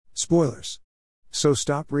Spoilers. So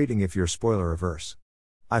stop reading if you're spoiler averse.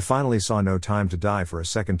 I finally saw No Time to Die for a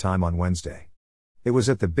second time on Wednesday. It was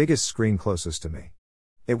at the biggest screen closest to me.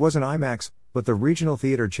 It wasn't IMAX, but the regional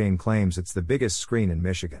theater chain claims it's the biggest screen in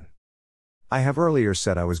Michigan. I have earlier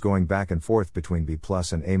said I was going back and forth between B+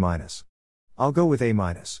 and A-. I'll go with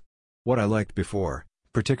A-. What I liked before,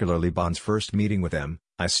 particularly Bond's first meeting with M,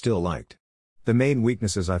 I still liked. The main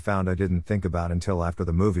weaknesses I found I didn't think about until after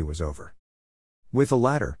the movie was over. With the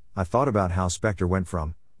latter, I thought about how Spectre went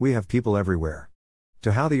from, "we have people everywhere,"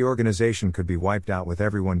 to how the organization could be wiped out with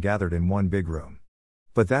everyone gathered in one big room.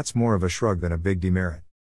 But that's more of a shrug than a big demerit.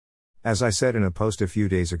 As I said in a post a few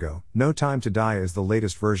days ago, No Time to Die is the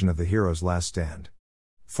latest version of the hero's last stand.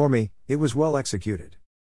 For me, it was well executed.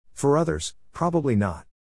 For others, probably not.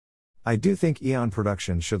 I do think Eon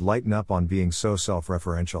Productions should lighten up on being so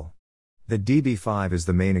self-referential. The DB5 is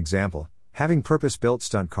the main example. Having purpose-built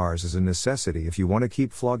stunt cars is a necessity if you want to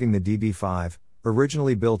keep flogging the DB5,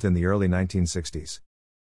 originally built in the early 1960s.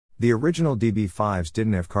 The original DB5s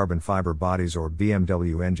didn't have carbon fiber bodies or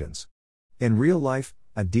BMW engines. In real life,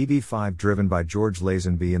 a DB5 driven by George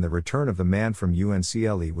Lazenby in The Return of the Man from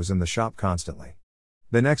UNCLE was in the shop constantly.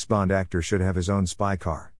 The next Bond actor should have his own spy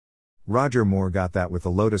car. Roger Moore got that with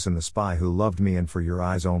the Lotus and the Spy Who Loved Me and For Your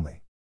Eyes Only.